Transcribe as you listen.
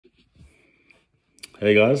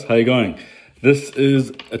Hey guys, how you going? This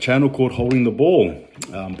is a channel called Holding the Ball.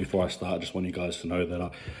 Before I start, I just want you guys to know that I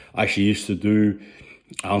actually used to do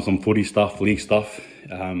some footy stuff, league stuff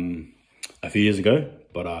a few years ago,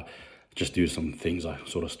 but just due to some things I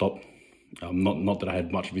sort of stopped. Not that I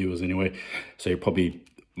had much viewers anyway, so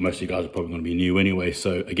most of you guys are probably going to be new anyway.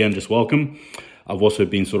 So again, just welcome. I've also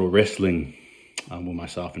been sort of wrestling with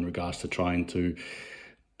myself in regards to trying to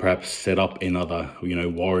perhaps set up another,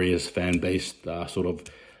 Warriors fan-based sort of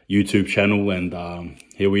YouTube channel, and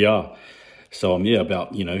here we are. So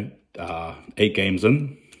about 8 games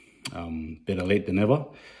in, better late than never,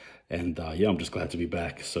 and I'm just glad to be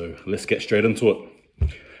back. So let's get straight into it.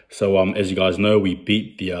 So as you guys know, we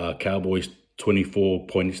beat the Cowboys 24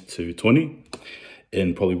 points to 20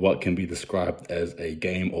 in probably what can be described as a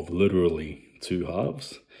game of literally 2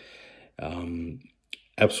 halves.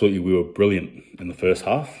 Absolutely, we were brilliant in the first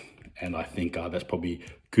half, and I think that's probably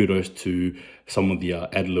kudos to some of the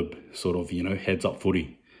ad-lib sort of, heads up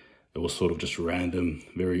footy. It was sort of just random,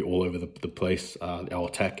 very all over the place, our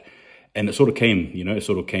attack. And it sort of came,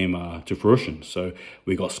 to fruition. So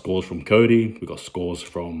we got scores from Cody, we got scores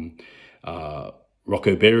from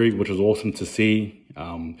Rocco Berry, which was awesome to see.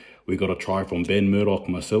 We got a try from Ben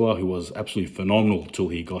Murdoch-Masila, who was absolutely phenomenal till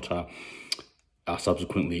he got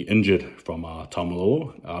subsequently injured from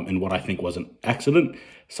Tamalolo in what I think was an accident.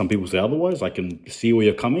 Some people say otherwise. I can see where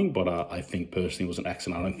you're coming, but I think personally it was an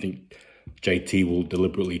accident. I don't think JT will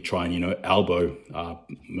deliberately try and, elbow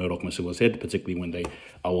Murdoch-Masila's head, particularly when they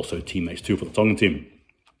are also teammates too for the Tongan team.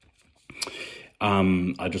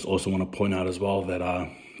 I just also want to point out as well that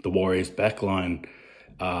the Warriors backline,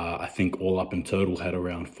 I think all up in total had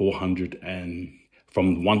around 400, and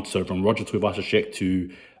from Roger Tuivasa-Sheck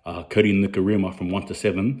to Cody Nikarima from 1 to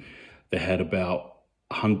 7, they had about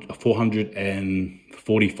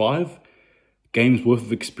 445 games worth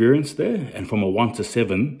of experience there, and from a 1 to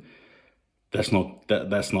 7, that's not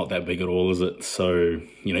that big at all, is it? So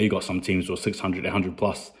you got some teams with 600, 800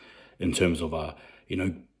 plus in terms of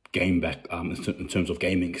game back in terms of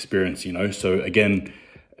gaming experience. So again,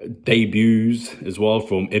 debuts as well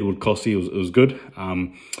from Edward Cossey was good.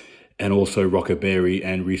 And also Rocco Berry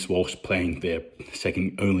and Reece Walsh playing their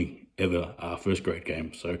second only ever first grade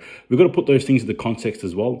game. So we've got to put those things into context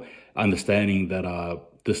as well, understanding that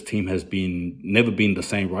this team has never been the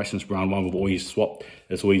same right since round 1. We've always swapped.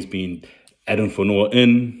 It's always been Adam Whanua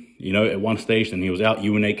in, at one stage, then he was out.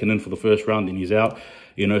 Ewan Aitken in for the first round, then he's out,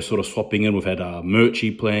 sort of swapping in. We've had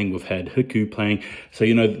Murchie playing, we've had Hiku playing. So,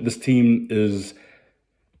 this team is,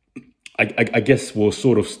 I guess we're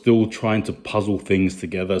sort of still trying to puzzle things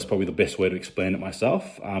together. Is probably the best way to explain it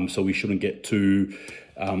myself. So we shouldn't get too,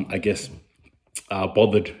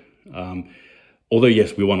 bothered. Although,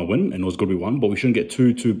 yes, we want to win, and it was good we won, but we shouldn't get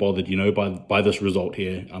too bothered, by this result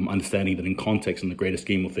here. Understanding that in context, in the greater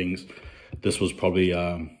scheme of things, this was probably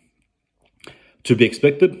to be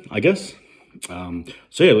expected, I guess. So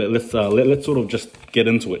yeah, let's sort of just get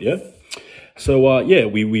into it. Yeah. So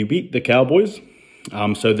we beat the Cowboys.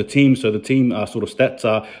 So the team sort of stats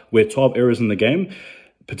are we had 12 errors in the game,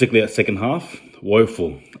 particularly at second half.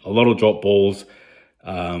 Woeful. A lot of drop balls.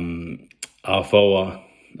 Afoa,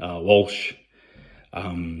 Walsh,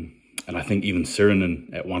 and I think even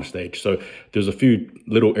Sirinen at one stage. So there's a few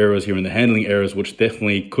little errors here in the handling errors, which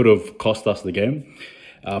definitely could have cost us the game.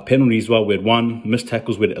 Penalties, well, we had 1. Missed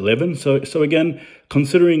tackles, we had 11. So again,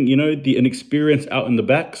 considering, the inexperience out in the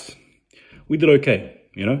backs, we did okay,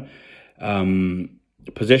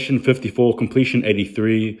 Possession 54, completion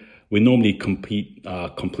 83. We normally complete,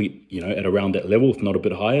 at around that level, if not a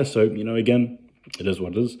bit higher. So, again, it is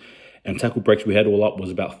what it is. And tackle breaks we had all up was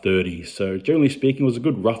about 30. So generally speaking, it was a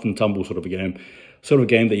good rough and tumble sort of a game. Sort of a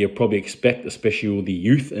game that you probably expect, especially with the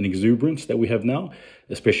youth and exuberance that we have now,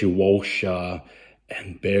 especially Walsh and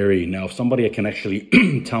Berry. Now, if somebody can actually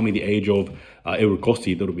tell me the age of Edward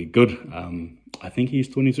Cossey, that would be good. I think he's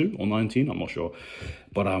 22 or 19, I'm not sure.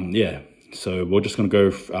 But yeah, so we're just going to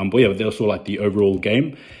go, but yeah, that was sort of like the overall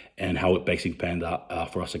game and how it basically panned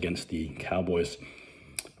out for us against the Cowboys.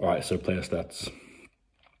 All right, so player stats.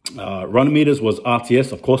 Run meters was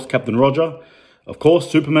RTS, of course, Captain Roger, of course,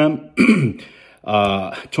 Superman.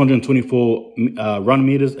 224 run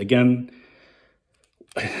meters. Again,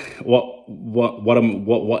 what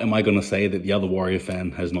am I going to say that the other Warrior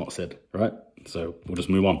fan has not said, right? So we'll just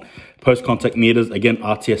move on. Post contact meters, again,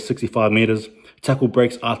 RTS 65 meters. Tackle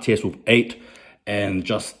breaks, RTS with 8, and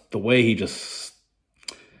just the way he just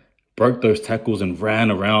broke those tackles and ran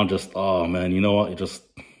around, just, oh man, you know what? It just,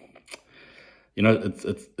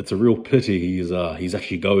 it's a real pity he's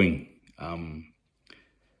actually going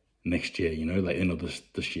next year, like end of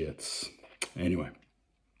this year. Anyway.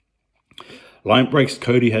 line breaks,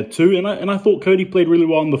 Cody had 2, and I thought Cody played really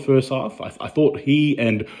well in the first half. I thought he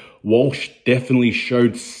and Walsh definitely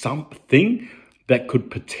showed something that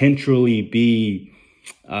could potentially be,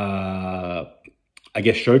 I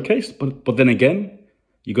guess, showcased. But then again,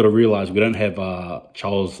 you got to realize we don't have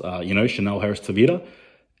Charles, Chanel Harris-Tavita,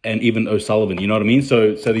 and even O'Sullivan. You know what I mean?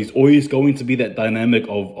 So there's always going to be that dynamic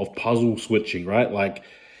of puzzle switching, right? Like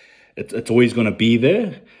it's always going to be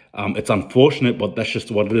there. It's unfortunate, but that's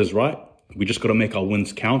just what it is, right? We just got to make our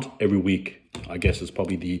wins count every week, I guess, is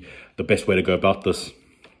probably the best way to go about this.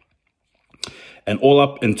 And all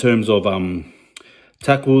up in terms of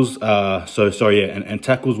tackles, and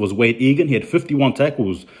tackles was Wade Egan. He had 51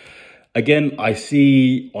 tackles. Again, I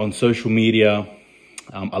see on social media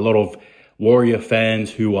a lot of Warrior fans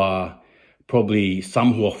who are probably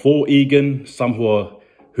some who are for Egan, some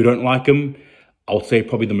who don't like him. I would say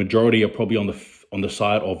probably the majority are probably on the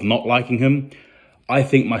side of not liking him. I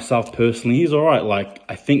think myself personally, he's all right. Like,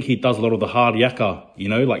 I think he does a lot of the hard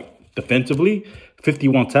yakka, like defensively,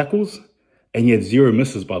 51 tackles, and he had 0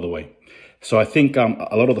 misses, by the way. So I think a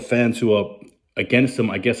lot of the fans who are against him,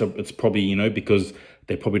 I guess it's probably, because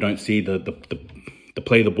they probably don't see the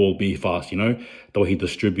play the ball be fast, the way he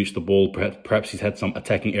distributes the ball. Perhaps he's had some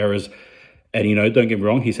attacking errors. And, don't get me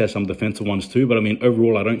wrong, he's had some defensive ones too. But, I mean,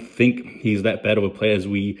 overall, I don't think he's that bad of a player as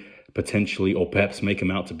we potentially or perhaps make him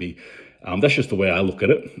out to be. That's just the way I look at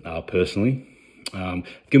it, personally.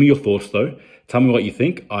 Give me your thoughts, though. Tell me what you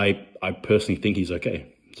think. I personally think he's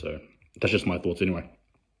okay. So that's just my thoughts anyway.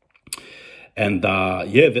 And,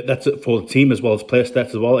 that's it for the team as well as player stats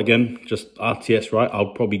as well. Again, just RTS, right?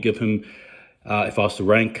 I'll probably give him, if I was to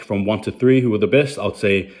rank from 1 to 3 who were the best, I would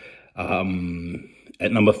say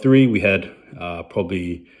at number 3, we had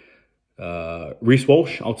probably Reece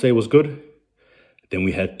Walsh, I would say was good. Then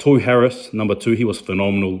we had Toy Harris, number 2. He was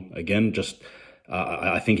phenomenal. Again, just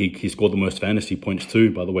I think he scored the most fantasy points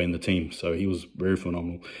too, by the way, in the team. So he was very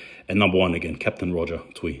phenomenal. And number 1, again, Captain Roger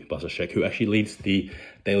Tui Basashek, who actually leads the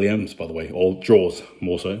Daily M's, by the way, or draws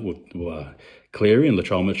more so with Cleary. And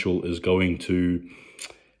Latrell Mitchell is going to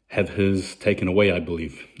have his taken away, I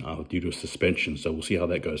believe, due to a suspension. So we'll see how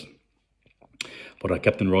that goes. But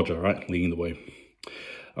Captain Roger, right, leading the way.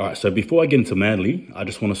 All right, so before I get into Manly, I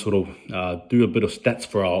just want to sort of do a bit of stats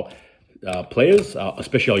for our players,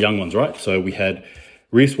 especially our young ones, right? So we had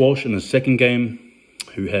Reece Walsh in his second game,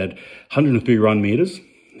 who had 103 run meters,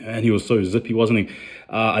 and he was so zippy, wasn't he?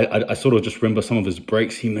 I sort of just remember some of his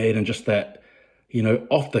breaks he made, and just that,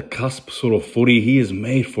 off the cusp sort of footy. He is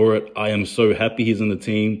made for it. I am so happy he's in the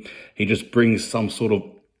team. He just brings some sort of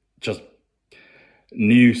just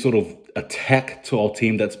new sort of attack to our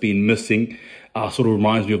team that's been missing. Sort of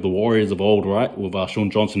reminds me of the Warriors of old, right? With Sean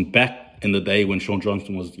Johnson back in the day when Sean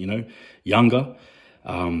Johnson was, younger.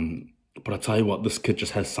 But I tell you what, this kid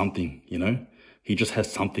just has something, He just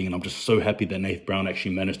has something, and I'm just so happy that Nath Brown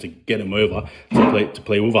actually managed to get him over to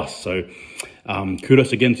play with us. So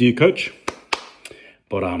kudos again to you, coach.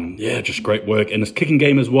 But just great work. And his kicking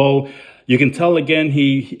game as well. You can tell again,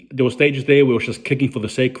 there were stages there where he was just kicking for the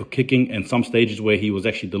sake of kicking, and some stages where he was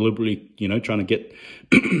actually deliberately, trying to get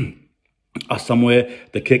us somewhere.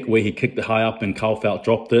 The kick where he kicked it high up and Carl Felt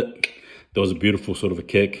dropped it. That was a beautiful sort of a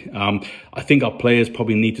kick. I think our players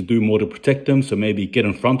probably need to do more to protect him. So maybe get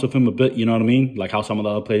in front of him a bit, you know what I mean? Like how some of the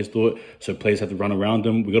other players do it. So players have to run around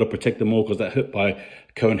him. We got to protect them more, because that hit by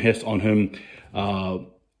Cohen Hess on him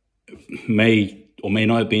may or may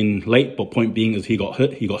not have been late. But point being is he got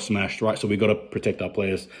hit, he got smashed, right? So we got to protect our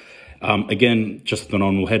players. Again, just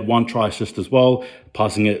phenomenal. Had 1 try assist as well,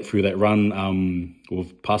 passing it through that run,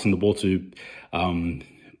 with passing the ball to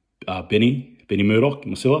Benny Murdoch,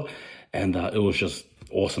 Masila. And it was just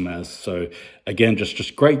awesome as. So again,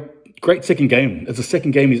 just great second game. It's a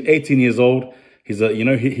second game. He's 18 years old. He's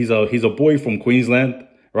a boy from Queensland,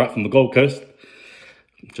 right, from the Gold Coast.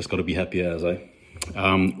 Just got to be happy as,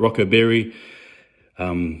 Rocco Berry,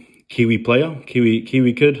 Kiwi player,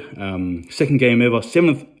 Kiwi kid. Second game ever,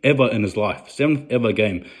 7th ever in his life, 7th ever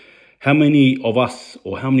game. How many of us,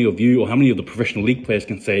 or how many of you, or how many of the professional league players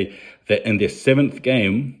can say that in their 7th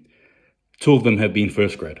game, 2 of them have been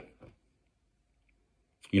first grade?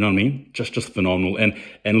 You know what I mean? Just phenomenal.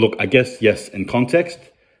 And look, I guess, yes, in context,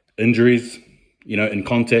 injuries, in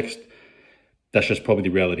context, that's just probably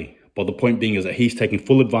the reality. But the point being is that he's taking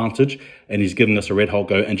full advantage, and he's giving us a red hot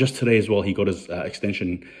go. And just today as well, he got his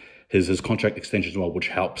extension, his contract extension as well, which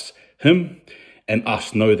helps him and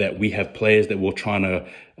us know that we have players that we're trying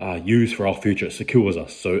to use for our future. It secures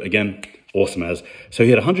us. So again, awesome as. So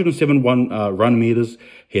he had 107 run meters.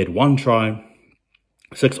 He had 1 try,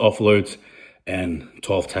 6 offloads, and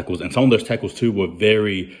 12 tackles. And some of those tackles too were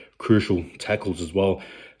very crucial tackles as well.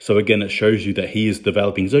 So again, it shows you that he is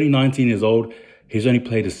developing. He's only 19 years old. He's only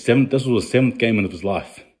played his this was his 7th game of his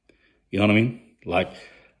life. You know what I mean? Like,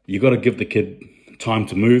 you got to give the kid time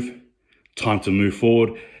to move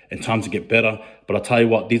forward, and time to get better. But I'll tell you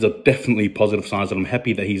what, these are definitely positive signs, and I'm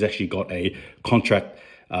happy that he's actually got a contract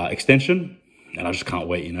extension, and I just can't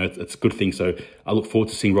wait. You know, it's a good thing. So I look forward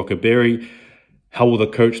to seeing Rockerberry. How will the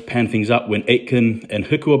coach pan things up when Aitken and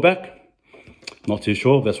Hiku are back? Not too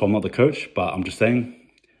sure. That's why I'm not the coach, but I'm just saying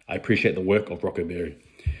I appreciate the work of Rockerberry.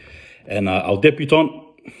 And our debutant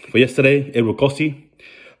for yesterday, Edward Kossi,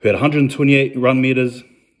 who had 128 run meters,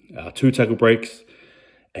 2 tackle breaks,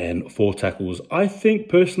 and 4 tackles. I think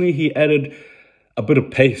personally he added a bit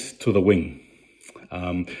of pace to the wing,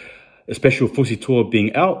 especially with Fusitu'a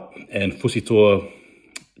being out and Fusitu'a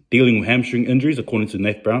dealing with hamstring injuries, according to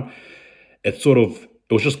Nath Brown. It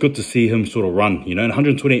was just good to see him sort of run, you know, and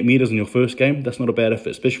 128 meters in your first game, that's not a bad effort,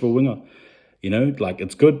 especially for a winger. You know, like,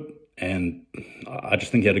 it's good, and I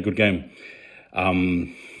just think he had a good game.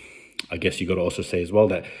 I guess you got to also say as well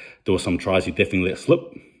that there were some tries he definitely let slip.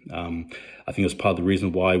 I think that's part of the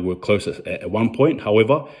reason why we're close at one point.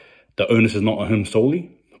 However, the onus is not on him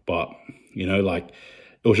solely, but, you know, like,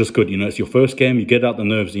 it was just good. You know, it's your first game, you get out the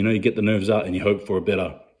nerves, you know, you get the nerves out and you hope for a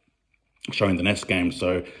better showing the next game.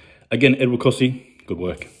 So, again, Edward Kossi, good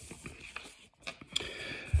work.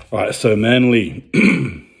 All right, so Manly.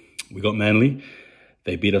 We got Manly.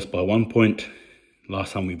 They beat us by 1 point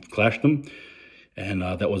last time we clashed them. And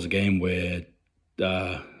that was a game where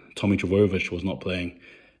Tom Trbojevic was not playing.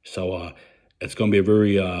 So it's going to be a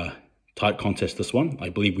very tight contest, this one. I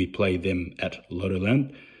believe we play them at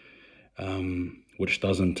Lodoland, which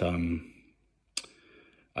doesn't,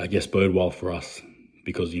 I guess, bode well for us.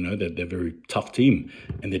 Because, you know, they're a very tough team,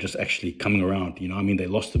 and they're just actually coming around. You know, I mean, they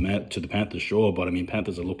lost to the Panthers, sure, but I mean,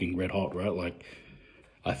 Panthers are looking red hot, right? Like,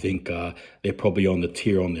 I think they're probably on the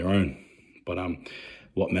tier on their own. But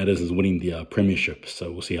what matters is winning the premiership,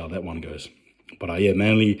 so we'll see how that one goes. But yeah,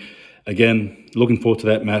 Manly, again, looking forward to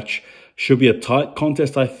that match. Should be a tight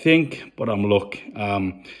contest, I think. But look,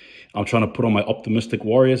 I'm trying to put on my optimistic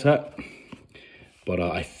Warriors hat. But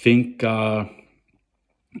I think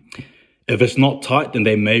if it's not tight, then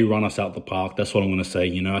they may run us out the park. That's what I'm going to say.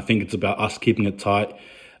 You know, I think it's about us keeping it tight.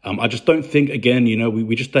 I just don't think, again, you know,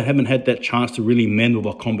 we just haven't had that chance to really mend with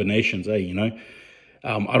our combinations, you know.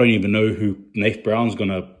 I don't even know who Nath Brown's going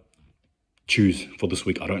to choose for this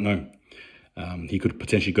week. I don't know. He could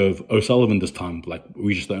potentially go with O'Sullivan this time. Like,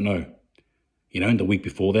 we just don't know. You know, in the week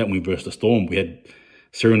before that, when we versed the Storm, we had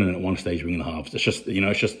Sirenen at one stage winging the halves. It's just, you know,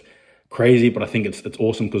 it's just crazy, but I think it's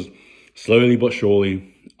awesome because slowly but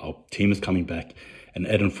surely, our team is coming back, and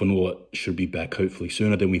Eden Funua should be back hopefully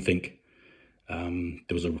sooner than we think.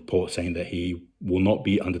 There was a report saying that he will not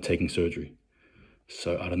be undertaking surgery.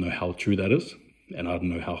 So I don't know how true that is, and I don't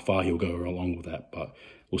know how far he'll go along with that, but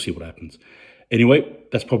we'll see what happens. Anyway,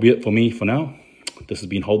 that's probably it for me for now. This has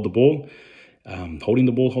been Hold the Ball. Holding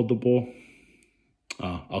the ball, hold the ball.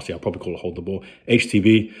 I'll probably call it Hold the Ball.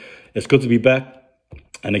 HTB, it's good to be back.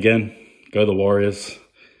 And again, go the Warriors.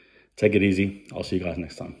 Take it easy. I'll see you guys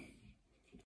next time.